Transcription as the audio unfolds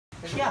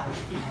được chưa?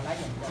 Lấy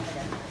nhận được cái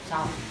dành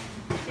sau.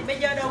 Thì bây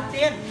giờ đầu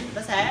tiên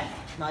nó sẽ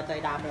nói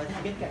tới đám nữa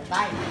thì biết cánh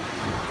tay.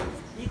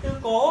 Đi từ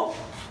cổ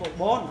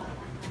 4.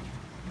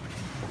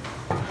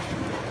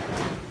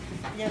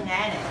 Bây giờ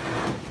nghe này.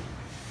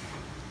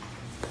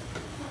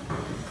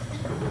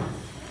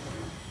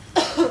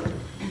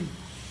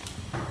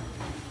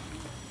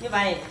 Như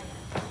vậy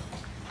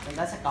chúng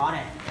ta sẽ có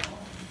này.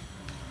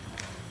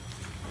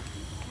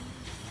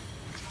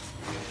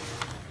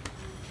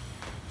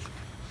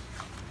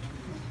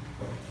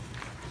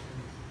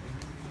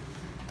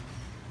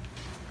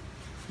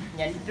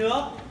 Nhánh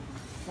trước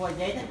của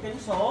dây thần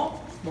kinh số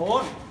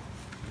 4,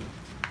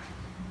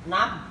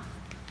 5,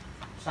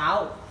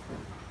 6,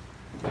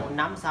 4,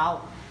 5,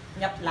 6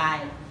 nhập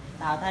lại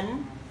tạo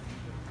thành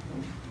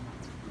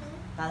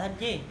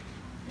chi?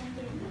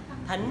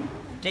 Thánh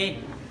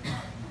trên.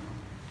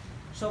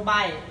 Số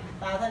 7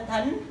 tạo thành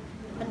thánh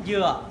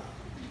dừa.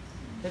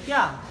 Được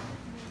chưa?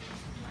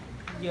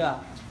 Dừa.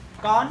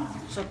 Còn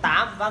số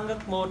 8 và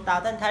ngực 1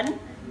 tạo thành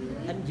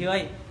thánh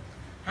dưới.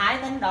 Hai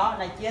thánh đó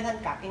là chia thành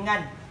các cái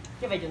ngành.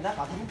 Như vậy chúng ta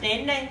có thánh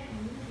trên đây,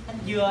 thánh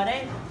dừa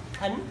đây,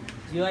 thánh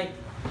dưới.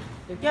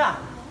 Được chưa?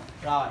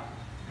 Rồi.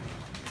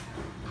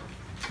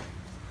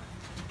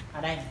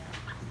 Ở đây.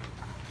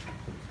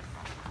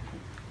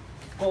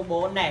 Cổ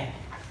 4 này.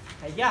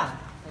 Thấy chưa?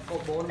 Cổ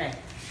 4 này,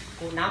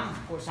 cổ 5,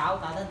 cổ 6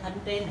 tạo thành thánh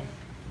trên này.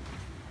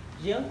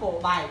 Riêng cổ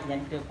 7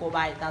 nhận được cổ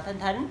 7 tạo thành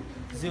thánh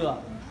giữa.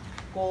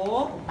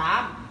 Cổ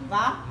 8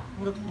 và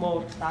ngực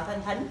 1 tạo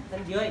thành thánh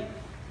dưới.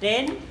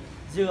 Trên,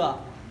 giữa,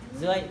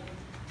 dưới.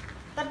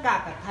 Tất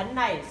cả các thánh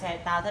này sẽ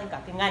tạo thành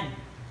các cái ngành.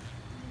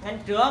 Ngành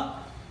trước,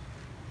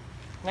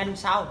 ngành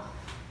sau.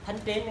 Thánh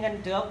trên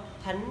ngành trước,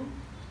 thánh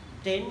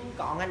trên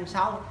có ngành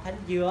sau, thánh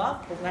giữa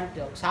cũng ngành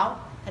trước sau,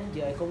 thánh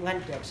dưới cũng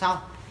ngành trước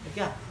sau. Được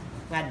chưa?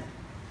 Ngành.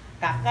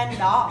 Các ngành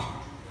đó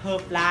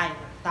hợp lại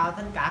tạo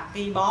thành các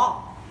kỳ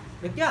bó.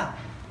 Được chưa?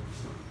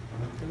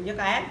 Đúng chưa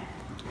các em?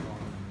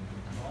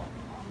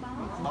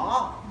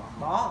 Bó.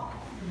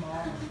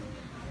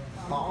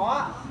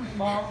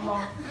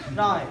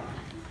 Rồi.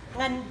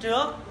 Ngành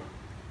trước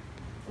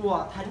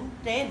của thánh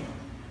trên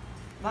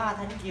và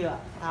thánh giữa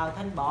tạo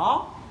thành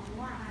bó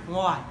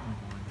ngoài.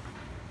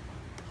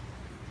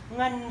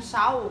 Ngành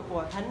sau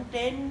của thánh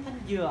trên,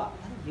 thánh giữa,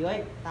 thánh dưới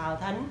tạo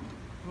thành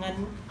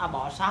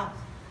bó sau.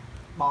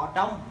 Bó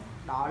trong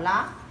đó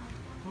là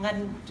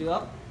ngành trước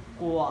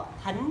của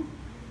thánh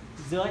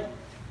dưới.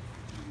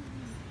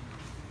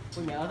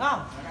 Cô nhớ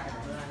không?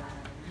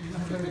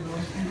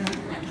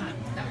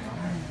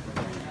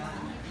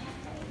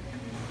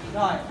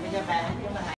 Rồi, bây giờ bạn chúng ta